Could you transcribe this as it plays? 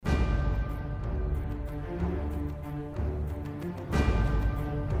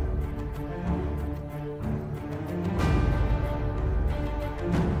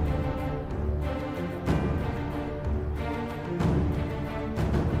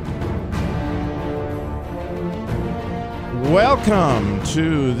Welcome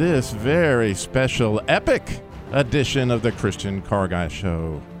to this very special, epic edition of the Christian Car Guy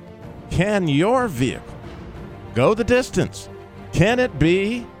Show. Can your vehicle go the distance? Can it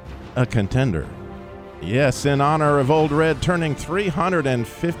be a contender? Yes, in honor of Old Red turning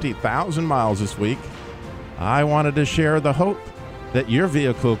 350,000 miles this week, I wanted to share the hope that your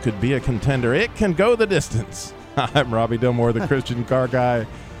vehicle could be a contender. It can go the distance. I'm Robbie Dilmore, the Christian Car Guy.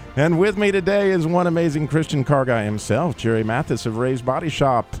 And with me today is one amazing Christian car guy himself, Jerry Mathis of Ray's Body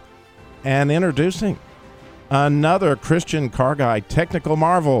Shop. And introducing another Christian car guy technical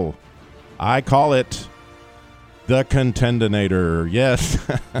marvel. I call it the Contendinator. Yes.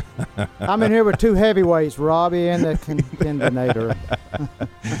 I'm in here with two heavyweights, Robbie and the Contendinator.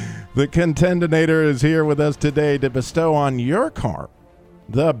 The Contendinator is here with us today to bestow on your car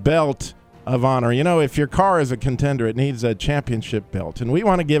the belt of honor. You know, if your car is a contender, it needs a championship belt. And we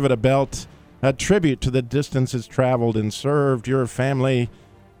want to give it a belt, a tribute to the distances traveled and served your family.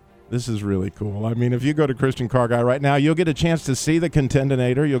 This is really cool. I mean, if you go to Christian Car Guy right now, you'll get a chance to see the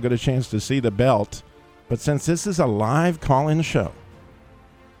Contendinator. You'll get a chance to see the belt. But since this is a live call-in show,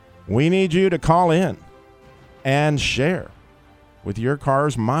 we need you to call in and share with your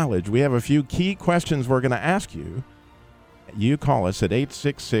car's mileage. We have a few key questions we're going to ask you. You call us at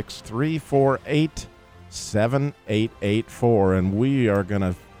 866-348-7884, and we are going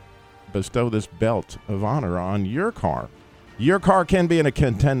to bestow this belt of honor on your car. Your car can be in a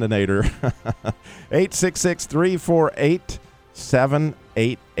Contendinator.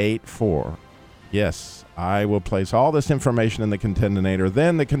 866-348-7884. Yes, I will place all this information in the Contendinator.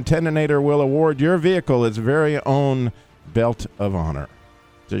 Then the Contendinator will award your vehicle its very own belt of honor.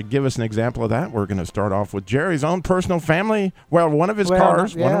 To give us an example of that, we're going to start off with Jerry's own personal family. Well, one of his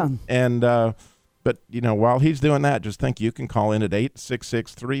cars. Yeah. But, you know, while he's doing that, just think you can call in at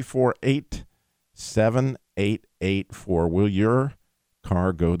 866-348-7884. Will your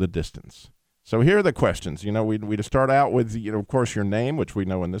car go the distance? So here are the questions. You know, we'd start out with, you know, of course, your name, which we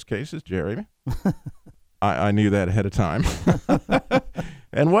know in this case is Jerry. I knew that ahead of time.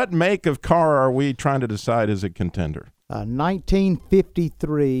 And what make of car are we trying to decide is a contender?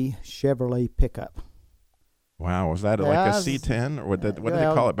 1953 Chevrolet pickup. Wow, was that like a C10? Or what did they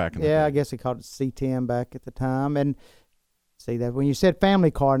call it back in the day? Yeah, I guess they called it C10 back at the time. And see that when you said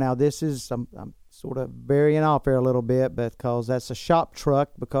family car, now this is, I'm sort of varying off there a little bit, because that's a shop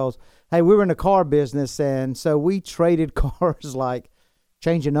truck, because, hey, we were in the car business, and so we traded cars like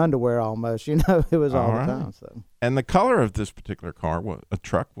changing underwear almost, you know, it was all the time. So. And the color of this particular car,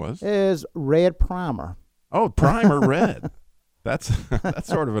 truck was? Is red primer. Oh, primer red. That's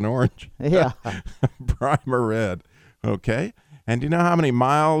sort of an orange. Yeah. Primer red. Okay. And do you know how many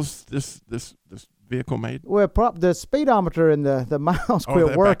miles this vehicle made? Well, the speedometer and the miles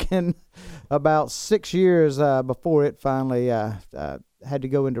quit working about 6 years before it finally had to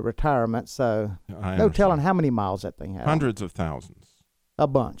go into retirement. So no telling how many miles that thing had. Hundreds of thousands. A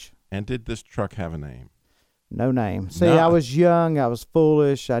bunch. And did this truck have a name? No name. See, I was young. I was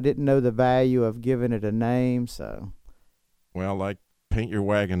foolish. I didn't know the value of giving it a name. So, well, like Paint Your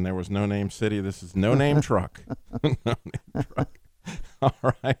Wagon, there was No Name City. This is No Name Truck. No Name Truck. All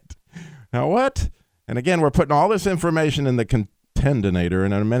right. Now what? And again, we're putting all this information in the Contendinator,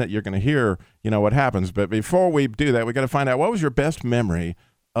 and in a minute you're going to hear, you know, what happens. But before we do that, we got to find out, what was your best memory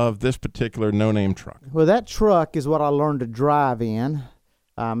of this particular No Name truck? Well, that truck is what I learned to drive in.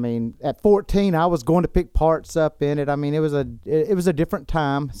 I mean, at 14, I was going to pick parts up in it. I mean, it was a different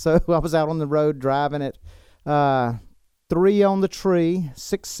time. So I was out on the road driving it. 3 on the tree,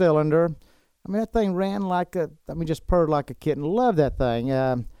 6-cylinder. I mean, that thing ran just purred like a kitten. Love that thing.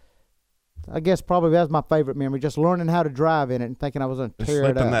 I guess probably that was my favorite memory, just learning how to drive in it and thinking I was going to tear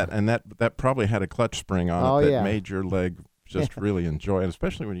it up. And that probably had a clutch spring on it that made your leg just really enjoy it,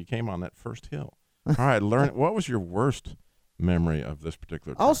 especially when you came on that first hill. All right, what was your worst memory of this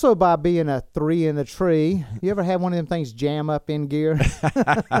particular truck? Also, by being a 3 in the tree. You ever had one of them things jam up in gear?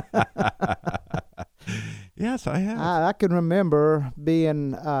 Yes, I have. I can remember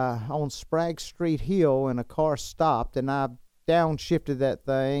being on Sprague Street Hill, and a car stopped, and I downshifted that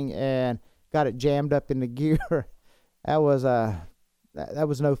thing and got it jammed up in the gear. That was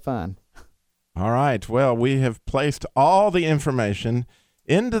no fun. All right. Well, we have placed all the information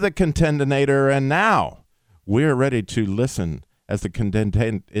into the Contendinator, and now we're ready to listen as the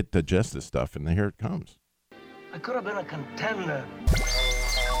Contendinator it digests this stuff, and here it comes. I could have been a contender.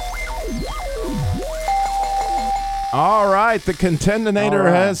 All right, the Contendinator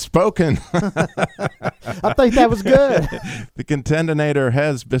has spoken. I think that was good. The Contendinator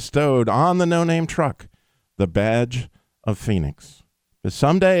has bestowed on the no-name truck the badge of Phoenix. But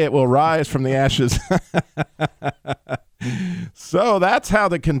someday it will rise from the ashes. So that's how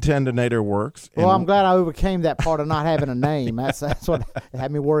the Contendinator works. Well, I'm glad I overcame that part of not having a name. That's what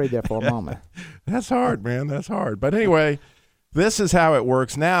had me worried there for a moment. That's hard, man. That's hard. But anyway, this is how it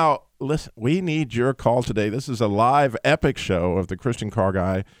works. Now, listen, we need your call today. This is a live epic show of the Christian Car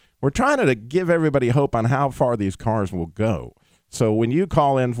Guy. We're trying to give everybody hope on how far these cars will go. So when you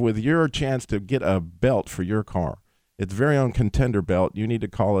call in with your chance to get a belt for your car, its very own Contender belt, you need to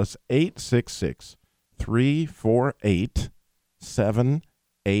call us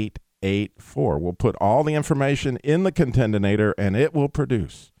 866-348-7884. We'll put all the information in the Contendinator, and it will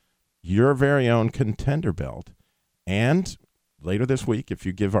produce your very own Contender belt. And later this week, if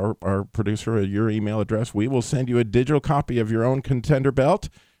you give our producer your email address, we will send you a digital copy of your own Contender belt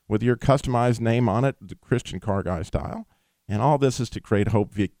with your customized name on it, the Christian Car Guy style. And all this is to create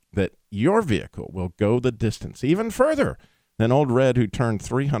hope that your vehicle will go the distance, even further than Old Red, who turned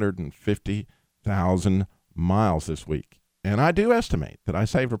 350,000 miles this week. And I do estimate that I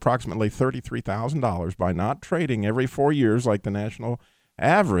saved approximately $33,000 by not trading every 4 years like the national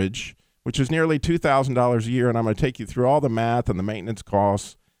average, which is nearly $2,000 a year. And I'm going to take you through all the math and the maintenance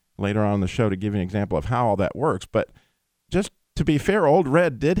costs later on in the show to give you an example of how all that works. But just to be fair, Old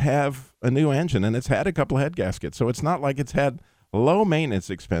Red did have a new engine, and it's had a couple of head gaskets. So it's not like it's had low maintenance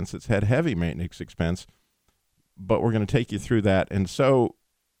expense. It's had heavy maintenance expense. But we're going to take you through that. And so,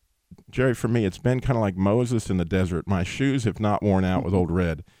 Jerry, for me, it's been kind of like Moses in the desert. My shoes have not worn out with Old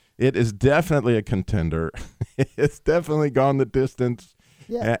Red. It is definitely a contender. It's definitely gone the distance.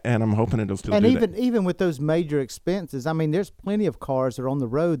 Yeah. And I'm hoping it'll still do that. Even with those major expenses, I mean, there's plenty of cars that are on the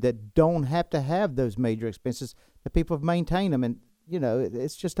road that don't have to have those major expenses. The people have maintained them, and you know,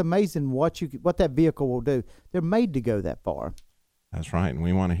 it's just amazing what that vehicle will do. They're made to go that far. That's right, and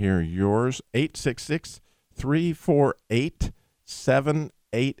we want to hear yours. 866-348-7884.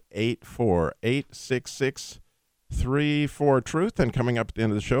 866-34-TRUTH. And coming up at the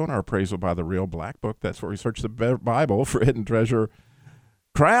end of the show in our appraisal by the Real Black Book, that's where we search the Bible for hidden treasure.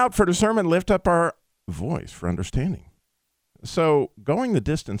 Cry out for discernment, lift up our voice for understanding. So going the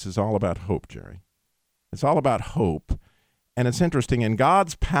distance is all about hope, Jerry. It's all about hope. And it's interesting, in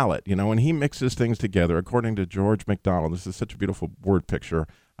God's palette, you know, when he mixes things together, according to George MacDonald, this is such a beautiful word picture.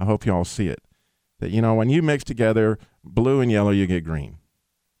 I hope you all see it. That, you know, when you mix together blue and yellow, you get green.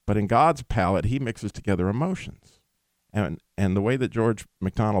 But in God's palette, he mixes together emotions. And the way that George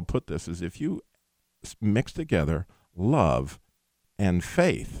MacDonald put this is if you mix together love and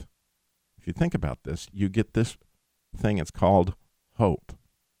faith, if you think about this, you get this thing. It's called hope.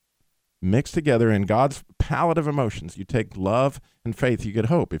 Mixed together in God's palette of emotions, you take love and faith, you get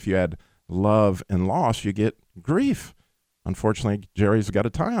hope. If you add love and loss, you get grief. Unfortunately, Jerry's got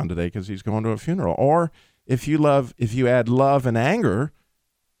a tie on today because he's going to a funeral. Or if you add love and anger,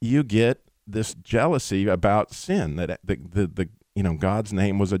 you get this jealousy about sin. That the God's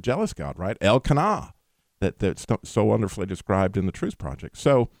name was a jealous God, right? Elkanah, that's so wonderfully described in the Truth Project.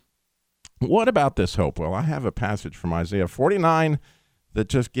 So, what about this hope? Well, I have a passage from Isaiah 49 that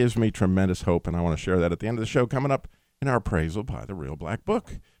just gives me tremendous hope, and I want to share that at the end of the show coming up in our appraisal by the Real Black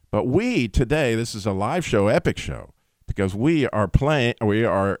Book. But today, this is a live show, epic show, because we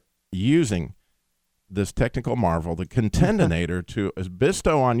are using this technical marvel, the Contendinator, to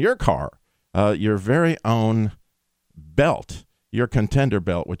bestow on your car your very own belt, your Contender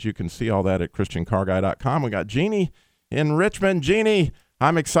belt, which you can see all that at ChristianCarGuy.com. We got Jeannie in Richmond. Jeannie,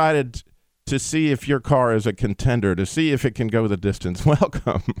 I'm excited to see if your car is a contender, to see if it can go the distance.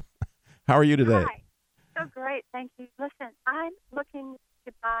 Welcome. How are you today? Hi. So great. Thank you. Listen, I'm looking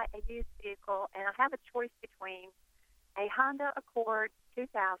to buy a used vehicle, and I have a choice between a Honda Accord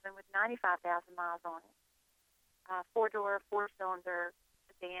 2000 with 95,000 miles on it, a four-door, four-cylinder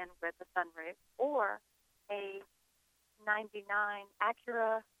sedan with a sunroof, or a 99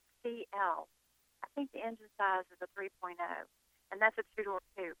 Acura CL. I think the engine size is a 3.0, and that's a two-door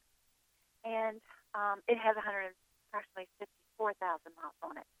coupe. And it has approximately 54,000 miles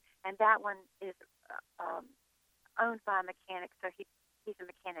on it. And that one is owned by a mechanic, so he's a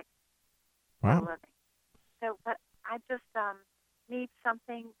mechanic for a living. So, but I just need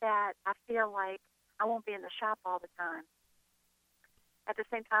something that I feel like I won't be in the shop all the time. At the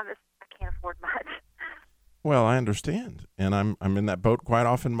same time, I can't afford much. Well, I understand, and I'm in that boat quite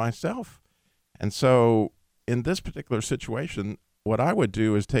often myself. And so, in this particular situation, what I would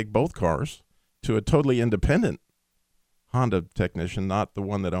do is take both cars to a totally independent Honda technician, not the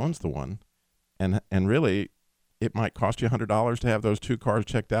one that owns the one. And really, it might cost you $100 to have those two cars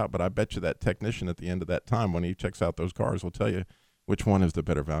checked out, but I bet you that technician at the end of that time, when he checks out those cars, will tell you which one is the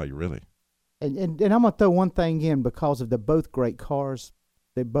better value, really. And I'm going to throw one thing in because of they're both great cars.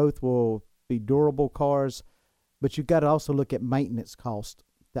 They both will be durable cars. but you've got to also look at maintenance cost.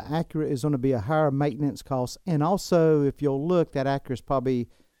 The Acura is going to be a higher maintenance cost, and also if you'll look, that Acura's probably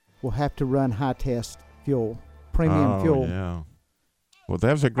will have to run high test fuel, premium fuel. Yeah. Well,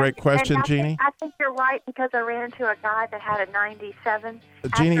 that was a great question, and Jeannie. I think you're right, because I ran into a guy that had a 97.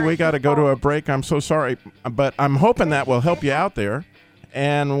 Jeannie, we got to go to a break. I'm so sorry, but I'm hoping that will help you out there.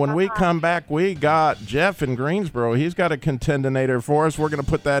 And when we come back, we got Jeff in Greensboro. He's got a Contendinator for us. We're going to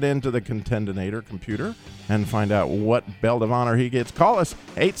put that into the Contendinator computer and find out what belt of honor he gets. Call us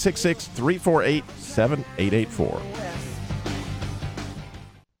 866-348-7884.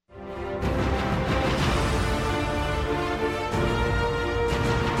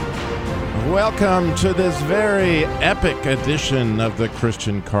 Welcome to this very epic edition of the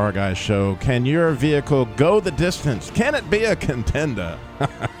Christian Car Guy Show. Can your vehicle go the distance? Can it be a contender?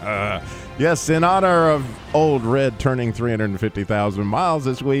 Yes, in honor of Old Red turning 350,000 miles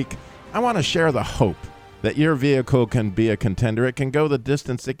this week, I want to share the hope that your vehicle can be a contender. It can go the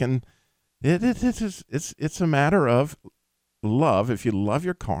distance. It's a matter of love. If you love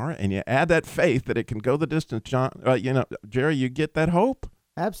your car and you add that faith that it can go the distance, Jerry, you get that hope.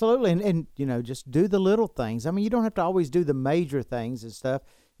 Absolutely, and just do the little things. I mean, you don't have to always do the major things and stuff.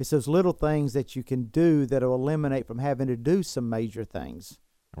 It's those little things that you can do that will eliminate from having to do some major things.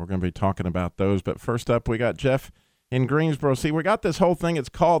 We're going to be talking about those, but first up, we got Jeff in Greensboro. See, we got this whole thing. It's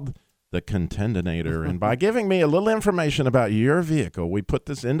called the Contendinator, and by giving me a little information about your vehicle, we put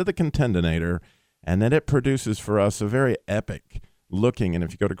this into the Contendinator, and then it produces for us a very epic looking, and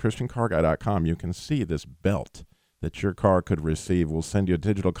if you go to ChristianCarGuy.com, you can see this belt that your car could receive. We'll send you a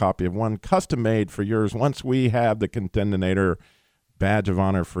digital copy of one custom-made for yours once we have the Contendinator badge of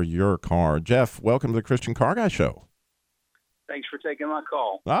honor for your car. Jeff, welcome to the Christian Car Guy Show. Thanks for taking my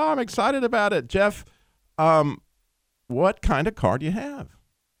call. Oh, I'm excited about it. Jeff, what kind of car do you have?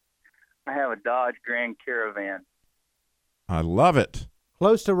 I have a Dodge Grand Caravan. I love it.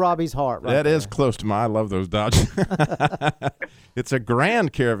 Close to Robbie's heart, right? That there. is close to I love those Dodge. It's a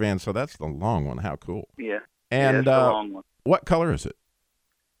Grand Caravan, so that's the long one. How cool. Yeah. And it's the long one. What color is it?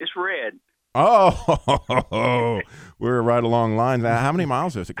 It's red. Oh, we're right along lines. Now, how many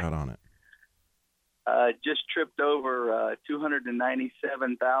miles has it got on it? Just tripped over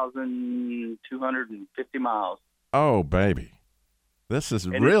 297,250 miles. Oh, baby. This is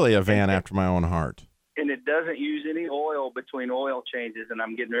really a van after my own heart. And it doesn't use any oil between oil changes, and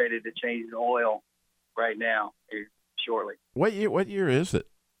I'm getting ready to change the oil right now, here shortly. What year is it?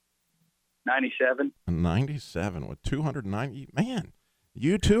 97. 97 with 290. Man,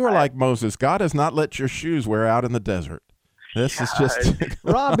 you too are like Moses. God has not let your shoes wear out in the desert. This is just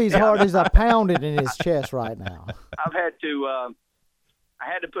Robbie's heart is a pounding in his chest right now. I've had to I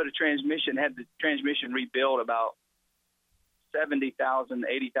had to put had the transmission rebuilt about 70,000,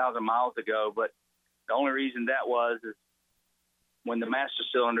 80,000 miles ago, but the only reason that was is when the master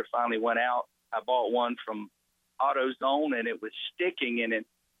cylinder finally went out, I bought one from AutoZone and it was sticking in it.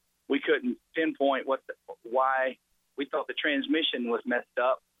 We couldn't pinpoint why. We thought the transmission was messed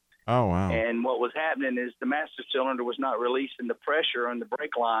up. Oh, wow. And what was happening is the master cylinder was not releasing the pressure on the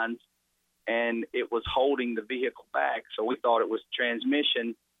brake lines, and it was holding the vehicle back. So we thought it was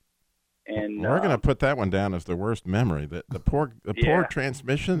transmission. And we're going to put that one down as the worst memory. The poor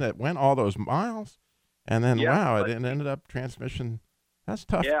transmission that went all those miles, and then it ended up transmission. That's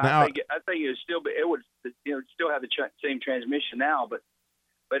tough. Yeah, now, I think it would still have the same transmission now, but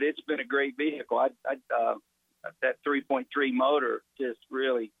it's been a great vehicle. That 3.3 motor just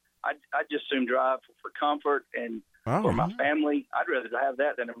really. I just soon drive for comfort and for my family. I'd rather have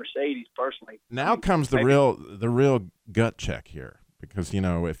that than a Mercedes personally. Now comes the real gut check here, because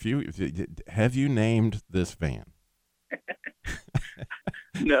have you named this van?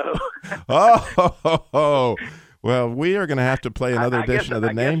 No. Oh, well, we are going to have to play another edition of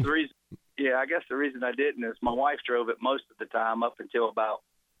the name. I guess the reason I didn't is my wife drove it most of the time up until about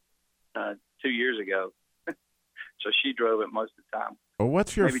 2 years ago. So she drove it most of the time. Well,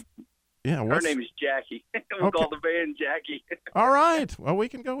 what's your? Her name is Jackie. We'll call the van Jackie. All right. Well, we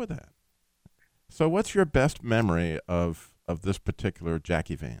can go with that. So, what's your best memory of this particular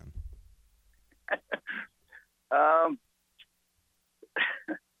Jackie van? Well,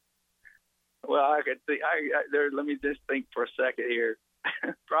 I could think. Let me just think for a second here.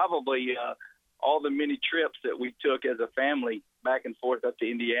 Probably all the many trips that we took as a family back and forth up to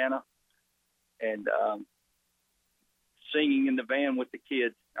Indiana, and singing in the van with the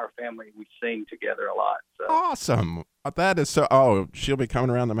kids. Our family, we sing together a lot. So. Awesome. That is so. Oh, she'll be coming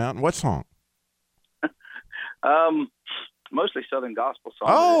around the mountain. What song? Mostly Southern gospel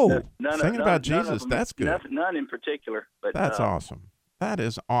songs. Oh, singing about Jesus. That's good. None in particular. But that's awesome. That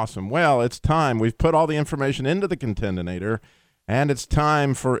is awesome. Well, it's time. We've put all the information into the Contendinator, and it's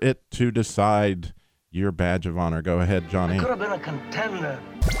time for it to decide your badge of honor. Go ahead, Johnny. I could have been a contender.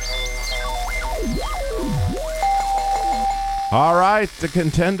 All right, the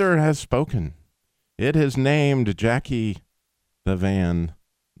contender has spoken. It has named Jackie the Van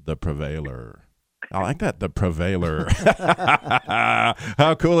the Prevailer. I like that, the Prevailer.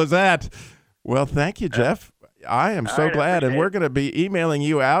 How cool is that? Well, thank you, Jeff. I am so glad, and we're going to be emailing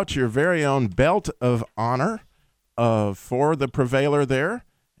you out your very own belt of honor for the Prevailer there.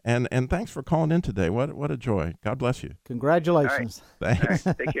 And thanks for calling in today. What a joy. God bless you. Congratulations. All Thanks.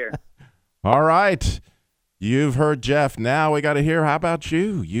 right, take care. All right. You've heard Jeff. Now we got to hear, how about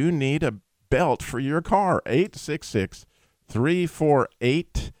you? You need a belt for your car.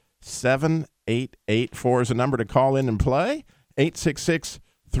 866-348-7884 is the number to call in and play.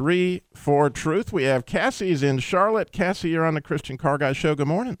 866-34-TRUTH. We have Cassie's in Charlotte. Cassie, you're on the Christian Car Guy Show. Good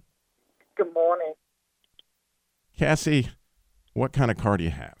morning. Good morning. Cassie, what kind of car do you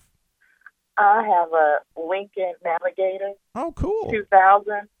have? I have a Lincoln Navigator, Oh, cool.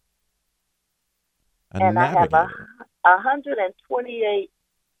 2000, A and I have Navigator.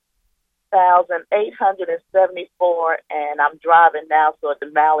 128,874, and I'm driving now, so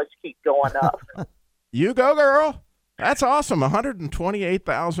the mileage keeps going up. You go, girl. That's awesome.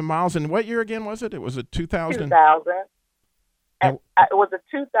 128,000 miles. And what year again was it? It was a 2000. 2000. And it was a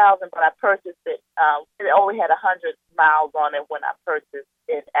 2000, but I purchased it. It only had 100 miles on it when I purchased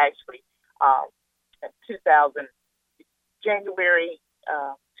it. Actually, in 2000, January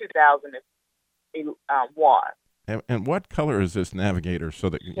 2001. And what color is this Navigator? So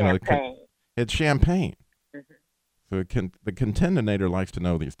that Champagne. it's champagne. Mhm. So the Contendinator likes to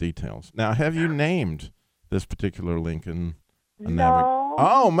know these details. Now, have you named this particular Lincoln a Navigator? No.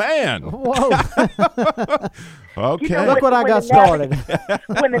 Oh man! Whoa. Okay. You know Look what I got the started.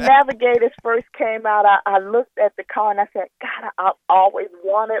 When the Navigators first came out, I looked at the car and I said, God, I've always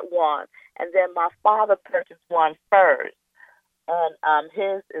wanted one. And then my father purchased one first, and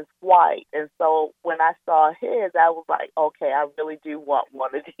his is white. And so when I saw his, I was like, okay, I really do want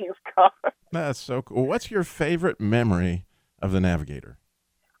one of these cars. That's so cool. What's your favorite memory of the Navigator?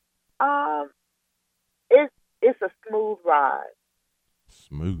 It's a smooth ride.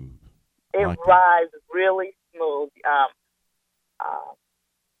 Smooth. It Like that. rides really smooth.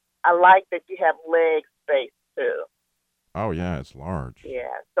 I like that you have leg space too. Oh yeah, it's large.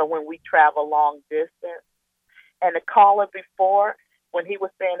 Yeah. So when we travel long distance, and the caller before, when he was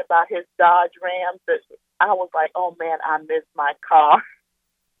saying about his Dodge Ram, I was like, oh man, I miss my car.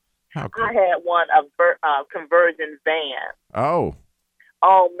 How cool. I had one, a conversion van. Oh,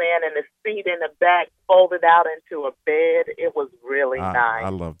 Oh man, and the seat in the back folded out into a bed. It was really nice. I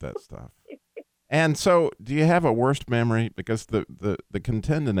love that stuff. And so, do you have a worst memory? Because the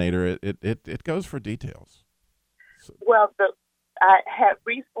Contendinator, it goes for details. So, Well, I had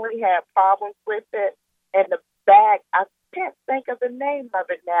recently had problems with it, and the back, I can't think of the name of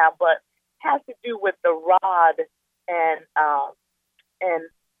it now, but has to do with the rod, and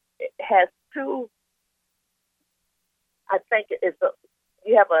it has two. I think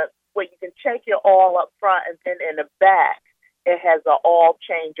you have where you can check your oil up front, and then in the back it has an oil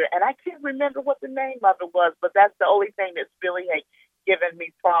changer, and I can't remember what the name of it was, but that's the only thing that's really given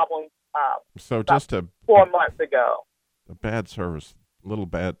me problems. so just a 4 months ago. bad service, little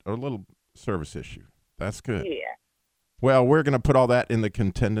service issue. That's good. Yeah. Well, we're going to put all that in the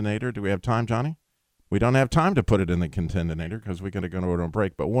Contendinator. Do we have time, Johnny? We don't have time to put it in the Contendinator because we're going to go to a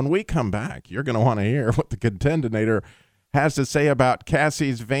break. But when we come back, you're going to want to hear what the Contendinator has to say about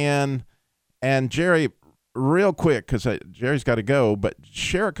Cassie's van. And Jerry, real quick, because Jerry's got to go, but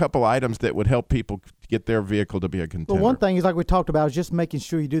share a couple items that would help people get their vehicle to be a contender. Well, one thing is, like we talked about, is just making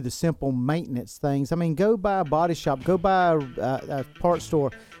sure you do the simple maintenance things. I mean, go by a body shop, go by a parts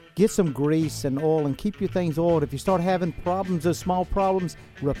store, get some grease and oil, and keep your things oiled. If you start having problems, those small problems,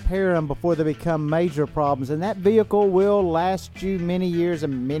 repair them before they become major problems. And that vehicle will last you many years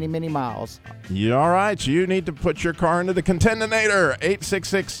and many, many miles. Yeah, all right. You need to put your car into the Contendinator.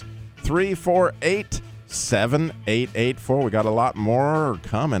 866-348-7884. We got a lot more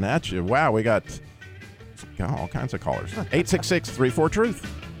coming at you. Wow, we got all kinds of callers. 866-34-TRUTH.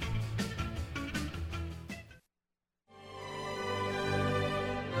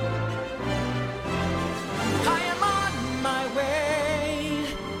 I am on my way.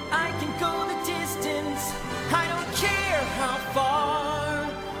 I can go the distance. I don't care how far.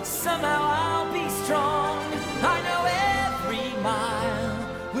 Somehow I'll be strong. I know every mile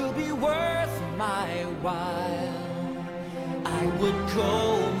will be worth my while. I would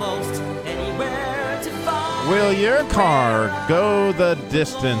go most anywhere to find. Will your car go the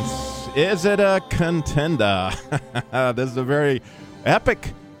distance? Is it a contender? This is a very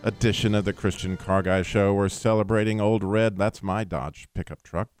epic edition of the Christian Car Guy Show. We're celebrating Old Red. That's my Dodge pickup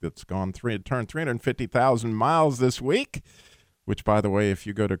truck that's turned 350,000 miles this week, which, by the way, if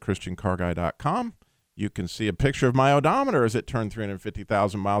you go to ChristianCarGuy.com, you can see a picture of my odometer as it turned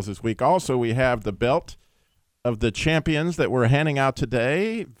 350,000 miles this week. Also, we have the belt of the champions that we're handing out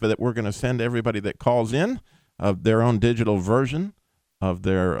today that we're going to send everybody that calls in of their own digital version of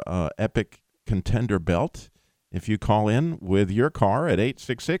their epic contender belt. If you call in with your car at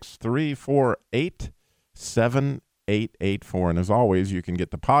 866-348-7884. And as always, you can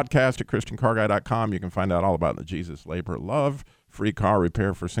get the podcast at ChristianCarGuy.com. You can find out all about the Jesus Labor Love, free car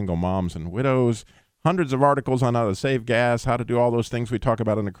repair for single moms and widows, hundreds of articles on how to save gas, how to do all those things we talk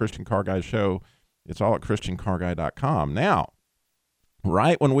about in the Christian Car Guy Show. It's all at ChristianCarGuy.com. Now,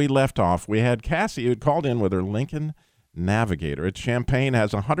 right when we left off, we had Cassie who had called in with her Lincoln Navigator. It's Champagne,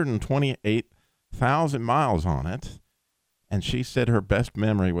 has 128,000 miles on it, and she said her best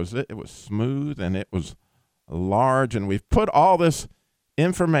memory was it was smooth and it was large, and we've put all this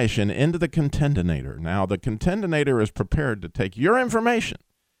information into the Contendinator. Now, the Contendinator is prepared to take your information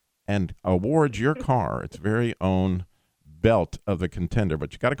and award your car its very own belt of the Contender.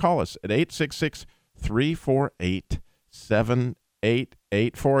 But you got to call us at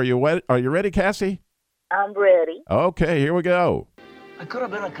 866-348-7884. Are you ready, Cassie? I'm ready. Okay, here we go. I could have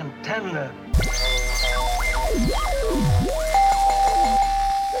been a contender.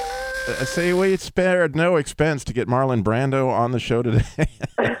 See, we spared no expense to get Marlon Brando on the show today.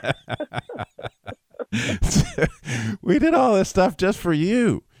 We did all this stuff just for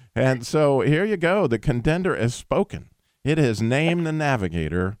you. And so here you go. The Contender has spoken. It has named the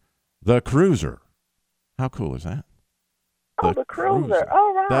Navigator the Cruiser. How cool is that? Oh, the Cruiser.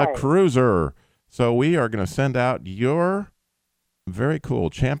 All right. The Cruiser. So we are going to send out your very cool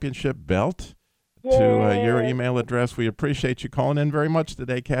championship belt to your email address. We appreciate you calling in very much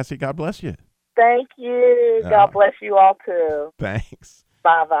today, Cassie. God bless you. Thank you. God bless you all, too. Thanks.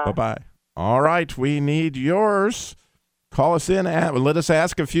 Bye-bye. Bye-bye. All right, we need yours. Call us in. Let us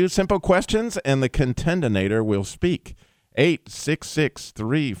ask a few simple questions, and the Contendinator will speak.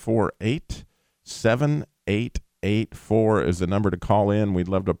 866-348-7884 is the number to call in. We'd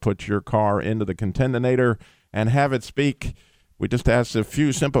love to put your car into the Contendinator and have it speak. We just asked a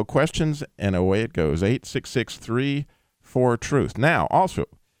few simple questions, and away it goes. 866-34-TRUTH. Now, also,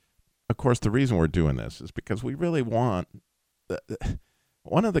 of course, the reason we're doing this is because we really want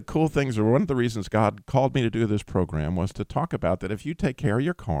one of the cool things, or one of the reasons God called me to do this program, was to talk about that if you take care of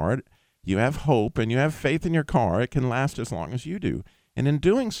your car, you have hope and you have faith in your car, it can last as long as you do. And in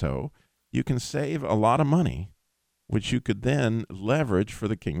doing so, you can save a lot of money, which you could then leverage for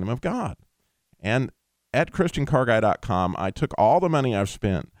the kingdom of God. And at ChristianCarGuy.com, I took all the money I've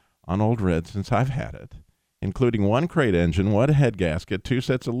spent on Old Red since I've had it, including one crate engine, one head gasket, 2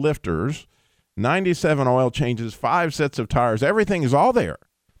 sets of lifters, 97 oil changes, 5 sets of tires. Everything is all there.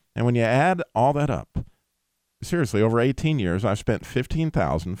 And when you add all that up, seriously, over 18 years, I've spent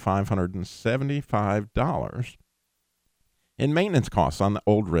 $15,575 in maintenance costs on the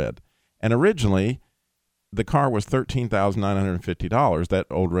Old Red. And originally, the car was $13,950, that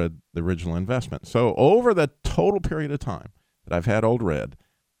Old Red, the original investment. So over the total period of time that I've had Old Red,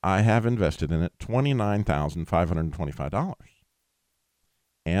 I have invested in it $29,525.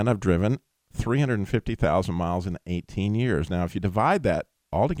 And I've driven 350,000 miles in 18 years. Now, if you divide that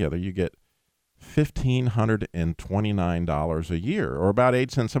all together, you get $1,529 a year, or about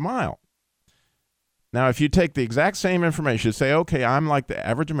 8 cents a mile. Now, if you take the exact same information, say, okay, I'm like the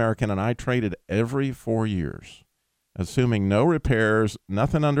average American, and I traded every 4 years, assuming no repairs,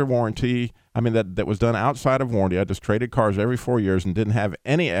 nothing under warranty. I mean, that was done outside of warranty. I just traded cars every 4 years and didn't have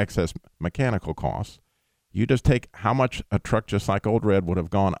any excess mechanical costs. You just take how much a truck just like Old Red would have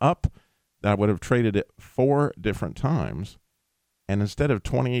gone up, that I would have traded it 4 different times. And instead of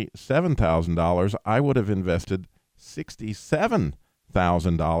 $27,000, I would have invested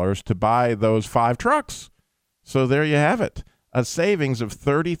 $67,000 to buy those 5 trucks. So there you have it. A savings of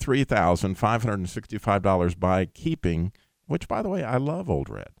 $33,565 by keeping, which, by the way, I love Old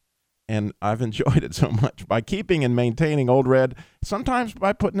Red. And I've enjoyed it so much by keeping and maintaining Old Red, sometimes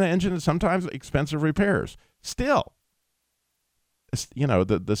by putting the engine in, sometimes expensive repairs. Still, you know,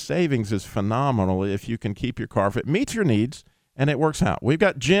 the savings is phenomenal if you can keep your car, if it meets your needs and it works out. We've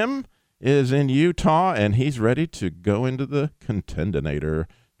got Jim is in Utah, and he's ready to go into the Contendinator.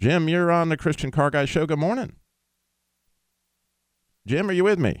 Jim, you're on the Christian Car Guy Show. Good morning. Jim, are you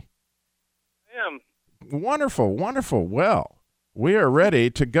with me? I am. Wonderful, wonderful. Well, we are ready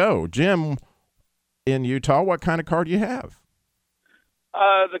to go. Jim, in Utah. What kind of car do you have?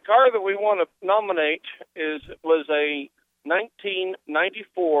 The car that we want to nominate was a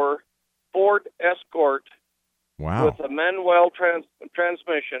 1994 Ford Escort Wow. with a manual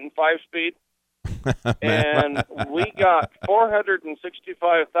transmission, 5-speed, and we got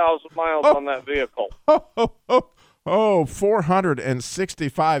 465,000 miles on that vehicle. Oh,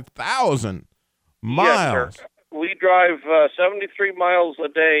 465,000 miles. Yes, sir. We drive 73 miles a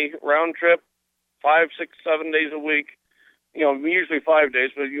day round trip, 5, 6, 7 days a week. You know, usually 5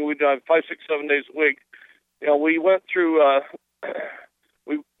 days, but we drive 5, 6, 7 days a week. You know, we went through.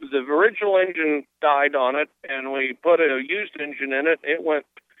 The original engine died on it, and we put a used engine in it. It went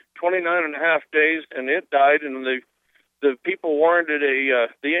 29 and a half days, and it died. And the people warranted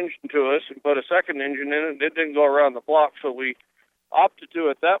the engine to us and put a second engine in it. It didn't go around the block, so we opted to,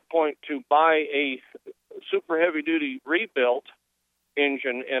 at that point, to buy a super heavy-duty rebuilt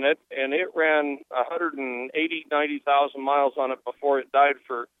engine in it, and it ran 90,000 miles on it before it died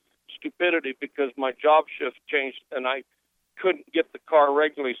for stupidity because my job shift changed, and I couldn't get the car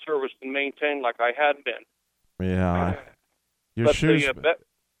regularly serviced and maintained like I had been. Yeah. Your but shoes.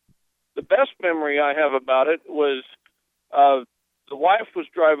 the best memory I have about it was the wife was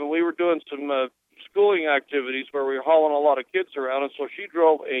driving. We were doing some schooling activities where we were hauling a lot of kids around, and so she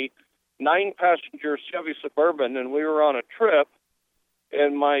drove a 9-passenger Chevy Suburban, and we were on a trip,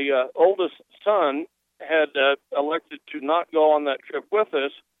 and my oldest son had elected to not go on that trip with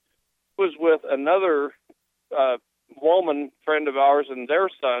us. He was with another woman friend of ours and her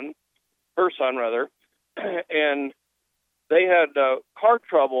son rather, and they had car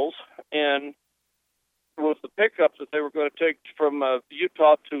troubles, and with the pickups that they were going to take from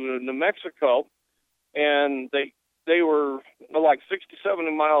Utah to New Mexico, and they were like 60,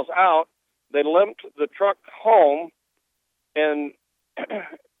 70 miles out. They limped the truck home and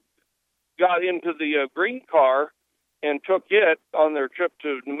got into the green car and took it on their trip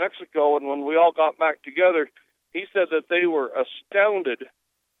to New Mexico. And when we all got back together, he said that they were astounded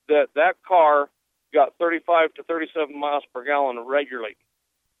that car got 35 to 37 miles per gallon regularly.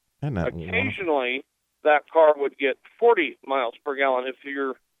 Isn't that Occasionally, that car would get 40 miles per gallon if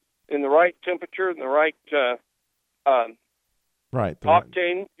you're in the right temperature and the right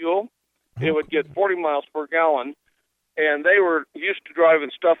octane fuel. It would get 40 miles per gallon, and they were used to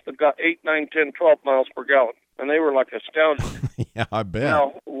driving stuff that got 8, 9, 10, 12 miles per gallon, and they were like astounded. Yeah, I bet.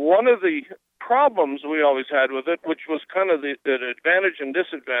 Now, one of the problems we always had with it, which was kind of the advantage and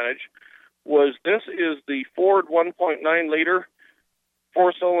disadvantage, was this is the Ford 1.9-liter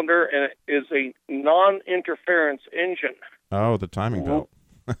 4-cylinder, and it is a non-interference engine. Oh, the timing belt.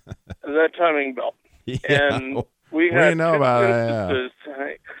 That timing belt. Yeah. And we had know about instances.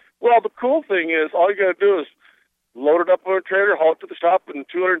 Well, the cool thing is all you got to do is load it up on a trailer, haul it to the stop, and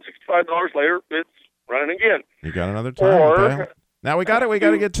 $265 later, it's running again. You got another timing belt. Now we got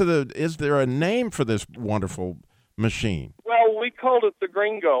to get to the. Is there a name for this wonderful machine? Well, we called it the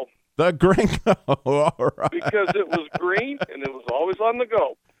Gringo. The Gringo. All right. Because it was green and it was always on the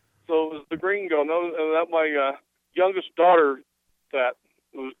go, so it was the Gringo. No, that my youngest daughter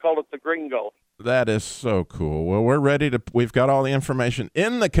called it the Gringo. That is so cool. Well, we're ready to. We've got all the information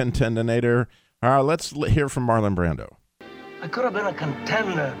in the Contendinator. All right, let's hear from Marlon Brando. I could have been a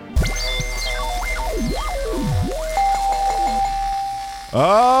contender.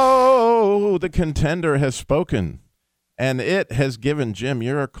 Oh, the Contender has spoken, and it has given Jim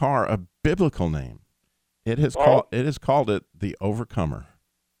your car a biblical name. It has called it the Overcomer.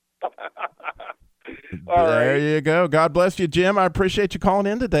 There you go. God bless you, Jim. I appreciate you calling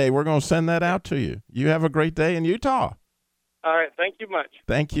in today. We're going to send that out to you. You have a great day in Utah. All right. Thank you much.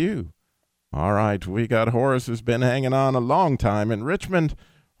 Thank you. All right. We got Horace, who's been hanging on a long time in Richmond.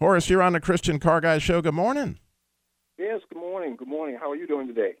 Horace, you're on the Christian Car Guy Show. Good morning. Yes, good morning. Good morning. How are you doing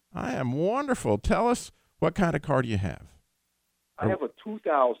today? I am wonderful. Tell us, what kind of car do you have? I have a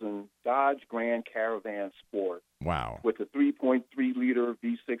 2000 Dodge Grand Caravan Sport. Wow. With a 3.3-liter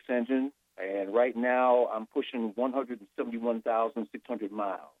V6 engine. And right now, I'm pushing 171,600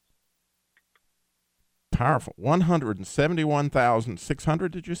 miles. Powerful.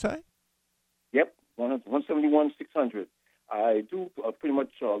 171,600, did you say? Yep, 171,600. I do pretty much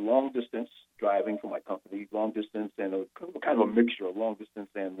long distance driving for my company, long distance and kind of a mixture of long distance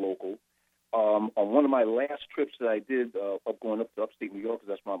and local. On one of my last trips that I did going up to upstate New York,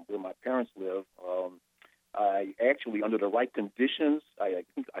 because that's where my parents live, I actually, under the right conditions, I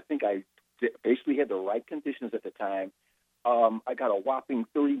think I basically had the right conditions at the time. I got a whopping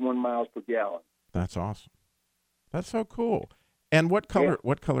 31 miles per gallon. That's awesome. That's so cool. And what color? Yeah.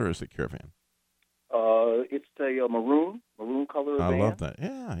 What color is the Caravan? It's a maroon color. I van. love that.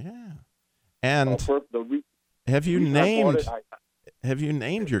 Yeah. And have you named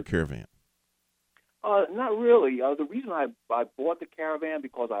your Caravan? Not really. The reason I bought the Caravan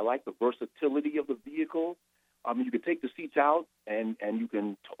because I like the versatility of the vehicle. You can take the seats out and you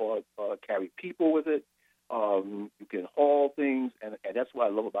can carry people with it. You can haul things, and that's what I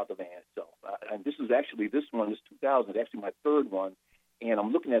love about the van itself. And this 2000, is actually my third one, and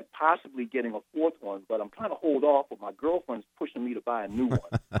I'm looking at possibly getting a fourth one, but I'm trying to hold off. But my girlfriend's pushing me to buy a new one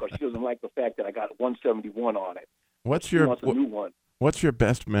because she doesn't like the fact that I got 171 on it. What's She wants a new one. What's your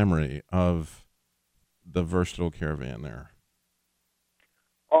best memory of the versatile Caravan there?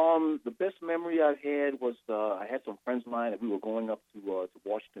 The best memory I've had was I had some friends of mine that we were going up to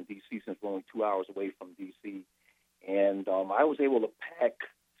Washington, D.C., since we're only 2 hours away from D.C., and I was able to pack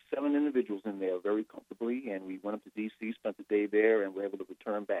 7 individuals in there very comfortably, and we went up to D.C., spent the day there, and were able to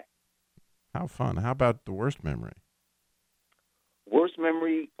return back. How fun. How about the worst memory? Worst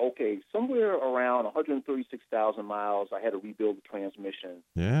memory, okay, somewhere around 136,000 miles, I had to rebuild the transmission.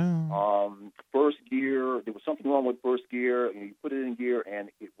 Yeah. First gear, there was something wrong with first gear, and you put it in gear, and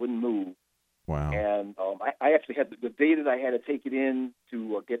it wouldn't move. Wow. And I actually had the day that I had to take it in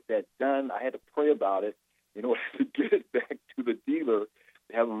to get that done, I had to pray about it in order to get it back to the dealer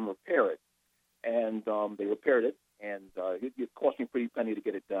to have them repair it. And they repaired it, and it cost me a pretty penny to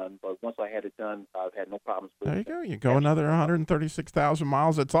get it done. But once I had it done, I've had no problems with it. There you go. You go another 136,000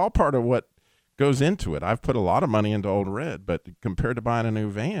 miles. It's all part of what goes into it. I've put a lot of money into Old Red, but compared to buying a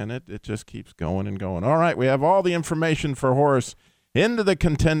new van, it just keeps going and going. All right, we have all the information for Horace into the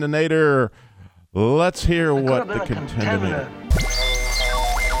Contendinator. Let's hear what the Contendinator.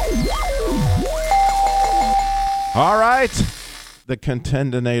 All right, the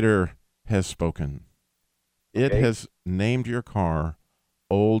Contendinator has spoken. It has named your car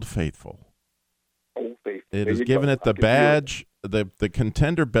Old Faithful. Old Faithful. It has given it the badge, the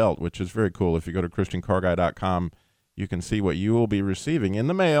Contender belt, which is very cool. If you go to ChristianCarGuy.com, you can see what you will be receiving in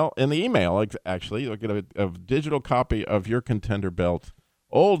the email, actually. You'll get a digital copy of your Contender belt,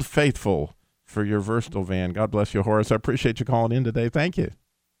 Old Faithful, for your versatile van. God bless you, Horace. I appreciate you calling in today. Thank you.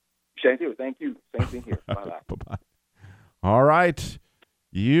 Thank you. Same thing here. Bye-bye. Bye-bye. All right.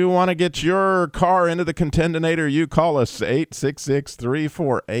 You want to get your car into the Contendinator, you call us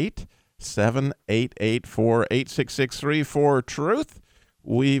 866-348-7884, 866-34-TRUTH.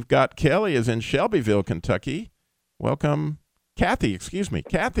 We've got Kelly is in Shelbyville, Kentucky. Welcome, Kathy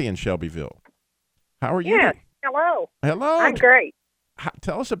in Shelbyville. How are you? Yes, hello. Hello. I'm great.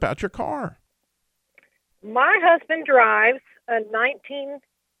 Tell us about your car. My husband drives a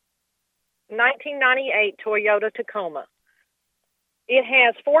 1998 Toyota Tacoma. It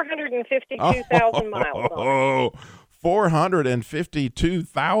has 452,000 miles on it.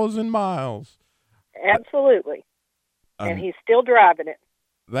 452,000 miles. Absolutely. And he's still driving it.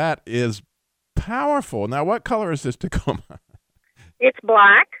 That is powerful. Now, what color is this Tacoma? It's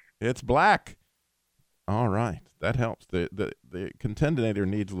black. It's black. All right. That helps. The Contendinator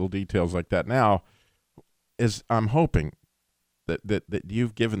needs little details like that. Now, I'm hoping that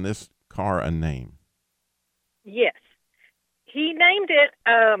you've given this car a name. Yes. He named it,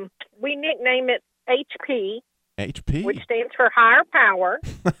 we nicknamed it HP. HP? Which stands for higher power.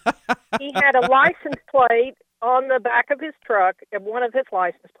 He had a license plate on the back of his truck, and one of his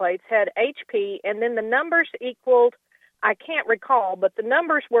license plates had HP, and then the numbers equaled, I can't recall, but the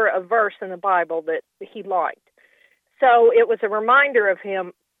numbers were a verse in the Bible that he liked. So it was a reminder of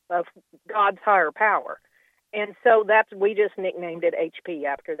him, of God's higher power. And so we just nicknamed it HP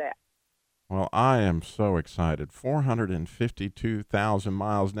after that. Well, I am so excited. 452,000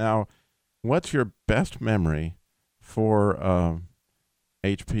 miles. Now, what's your best memory for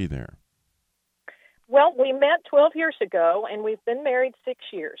HP there? Well, we met 12 years ago, and we've been married 6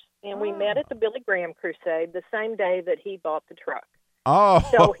 years. And we met at the Billy Graham Crusade the same day that he bought the truck. Oh.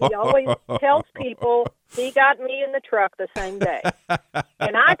 So he always tells people he got me in the truck the same day.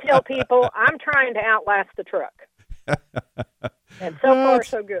 And I tell people I'm trying to outlast the truck. And so far,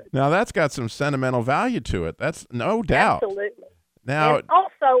 so good. Now, that's got some sentimental value to it. That's no doubt. Absolutely. Now, and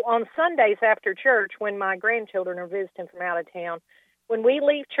also on Sundays after church, when my grandchildren are visiting from out of town, when we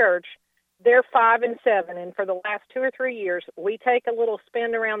leave church, they're 5 and 7, and for the last 2 or 3 years, we take a little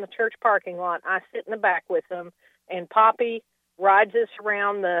spin around the church parking lot. I sit in the back with them, and Poppy rides us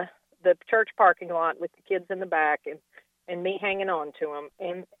around the church parking lot with the kids in the back, and me hanging on to them,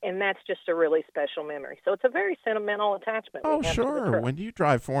 and that's just a really special memory. So it's a very sentimental attachment. Oh, sure. When you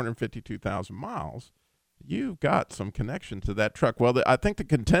drive 452,000 miles, you've got some connection to that truck. Well, I think the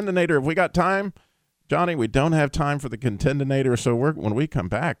Contendinator, if we got time, Johnny, we don't have time for the Contendinator, so when we come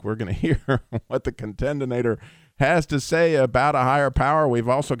back, we're going to hear what the Contendinator has to say about a higher power. We've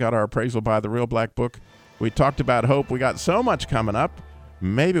also got our appraisal by the Real Black Book. We talked about hope. We got so much coming up.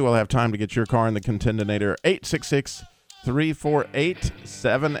 Maybe we'll have time to get your car in the Contendinator.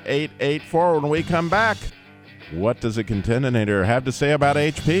 866-348-7884. When we come back, what does a Contendinator have to say about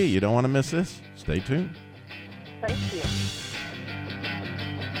HP? You don't want to miss this. Stay tuned. Thank you.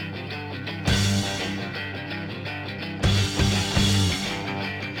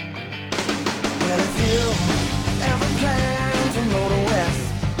 Well, if you ever plan to motor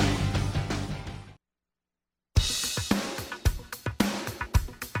west,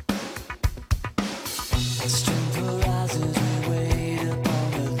 strength rises, we wait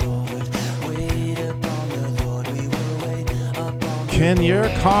upon the Lord, wait upon the Lord, we will wait upon the Can your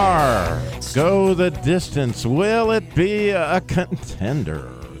car go the distance? Will it be a contender?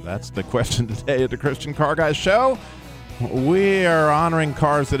 That's the question today at the Christian Car Guys Show. We are honoring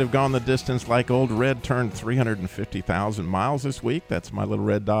cars that have gone the distance, like Old Red turned 350,000 miles this week. That's my little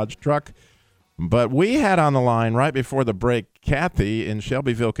red Dodge truck. But we had on the line right before the break Kathy in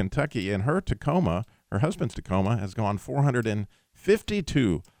Shelbyville, Kentucky, and her Tacoma, her husband's Tacoma, has gone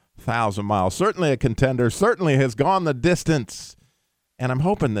 452,000 miles. Certainly a contender, certainly has gone the distance. And I'm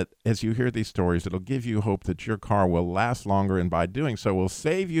hoping that as you hear these stories, it'll give you hope that your car will last longer, and by doing so will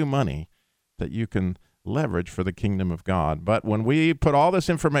save you money that you can leverage for the kingdom of God. But when we put all this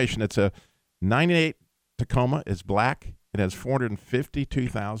information, it's a 98 Tacoma. It's black. It has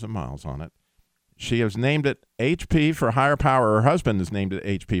 452,000 miles on it. She has named it HP for higher power. Her husband has named it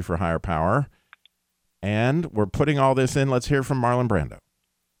HP for higher power. And we're putting all this in. Let's hear from Marlon Brando.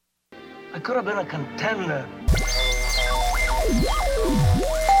 I could have been a contender.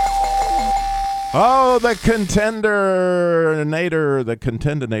 Oh, the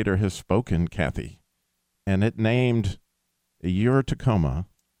Contendinator has spoken, Kathy. And it named your Tacoma,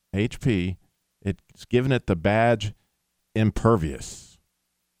 HP, it's given it the badge Impervious.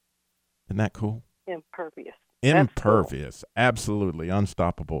 Isn't that cool? Impervious. Impervious. Absolutely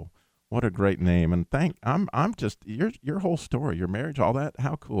unstoppable. What a great name. And I'm just your whole story, your marriage, all that,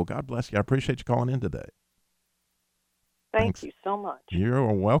 how cool. God bless you. I appreciate you calling in today. Thank you so much.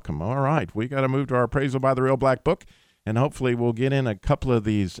 You're welcome. All right. We got to move to our appraisal by the Real Black Book, and hopefully we'll get in a couple of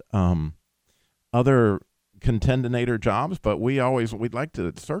these other Contendinator jobs, but we'd like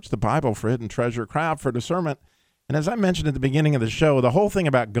to search the Bible for hidden treasure, cry out for discernment. And as I mentioned at the beginning of the show, the whole thing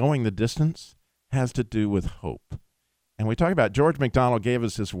about going the distance has to do with hope. And we talk about George MacDonald gave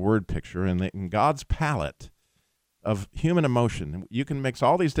us this word picture in God's palette of human emotion. You can mix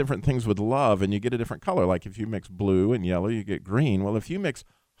all these different things with love and you get a different color. Like if you mix blue and yellow, you get green. Well, if you mix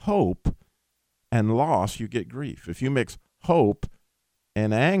hope and loss, you get grief. If you mix hope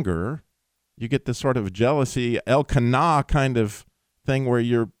and anger, you get this sort of jealousy, Elkanah kind of thing where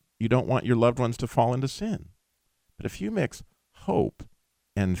you don't want your loved ones to fall into sin. But if you mix hope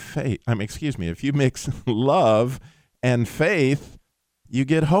and faith, if you mix love and faith, you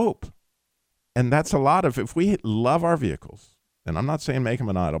get hope. And that's a lot of, if we love our vehicles, and I'm not saying make them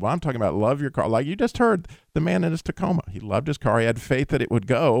an idol, but I'm talking about love your car. Like you just heard the man in his Tacoma. He loved his car. He had faith that it would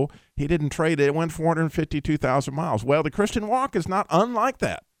go. He didn't trade it. It went 452,000 miles. Well, the Christian walk is not unlike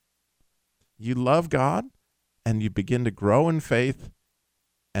that. You love God, and you begin to grow in faith,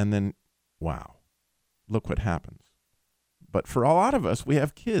 and then, wow, look what happens. But for a lot of us, we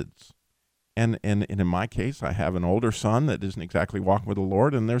have kids. And in my case, I have an older son that isn't exactly walking with the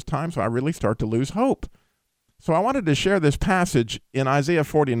Lord, and there's times I really start to lose hope. So I wanted to share this passage in Isaiah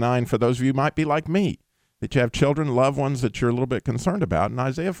 49 for those of you who might be like me, that you have children, loved ones that you're a little bit concerned about. In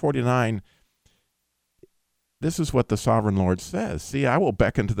Isaiah 49, this is what the sovereign Lord says. See, I will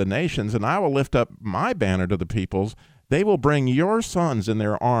beckon to the nations, and I will lift up my banner to the peoples. They will bring your sons in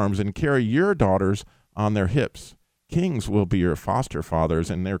their arms and carry your daughters on their hips. Kings will be your foster fathers,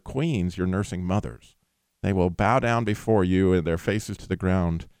 and their queens your nursing mothers. They will bow down before you and their faces to the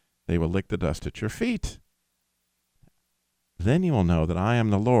ground. They will lick the dust at your feet. Then you will know that I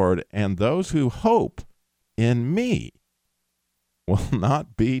am the Lord, and those who hope in me will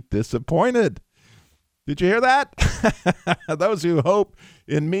not be disappointed. Did you hear that? Those who hope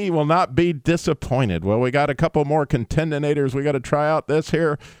in me will not be disappointed. Well, we got a couple more Contendinators. We got to try out this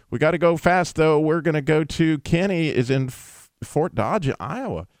here. We got to go fast, though. We're going to go to Kenny is in Fort Dodge,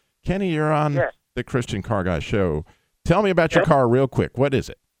 Iowa. Kenny, you're on the Christian Car Guy Show. Tell me about your car real quick. What is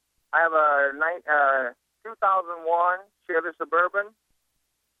it? I have a 2001 Chevy Suburban,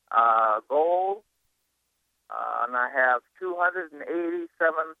 gold. And I have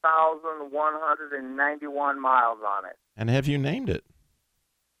 287,191 miles on it. And have you named it?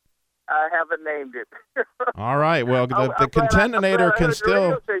 I haven't named it. All right. Well, the Contendinator can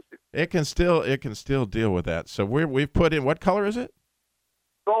still. It can still deal with that. So we've put in, what color is it?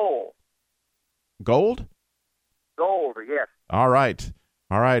 Gold. Gold? Gold, yes. All right.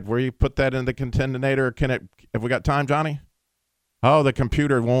 Where you put that in the Contendinator, have we got time, Johnny? Oh, the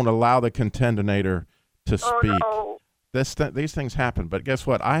computer won't allow the Contendinator to speak. Oh, no. These things happen, but guess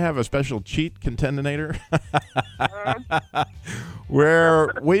what? I have a special cheat Contendinator where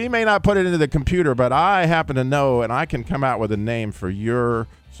we may not put it into the computer, but I happen to know, and I can come out with a name for your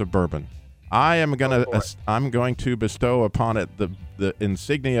Suburban. I'm going to bestow upon it the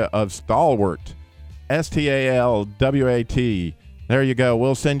insignia of Stalwart, STALWAT. There you go.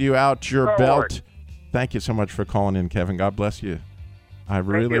 We'll send you out your belt. Thank you so much for calling in, Kevin. God bless you. I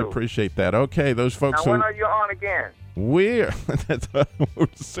really appreciate that. Okay, those folks. Now, when are you on again? We're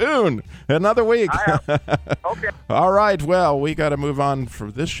soon. Another week. Okay. All right. Well, we got to move on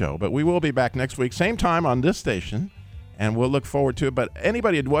for this show, but we will be back next week, same time on this station, and we'll look forward to it. But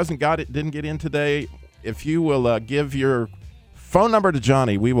anybody that didn't get in today, if you will give your phone number to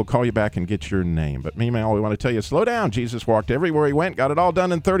Johnny, we will call you back and get your name. But meanwhile, we want to tell you, slow down. Jesus walked everywhere he went, got it all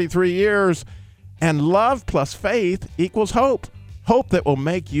done in 33 years. And love plus faith equals hope. Hope that will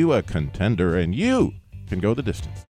make you a contender, and you can go the distance.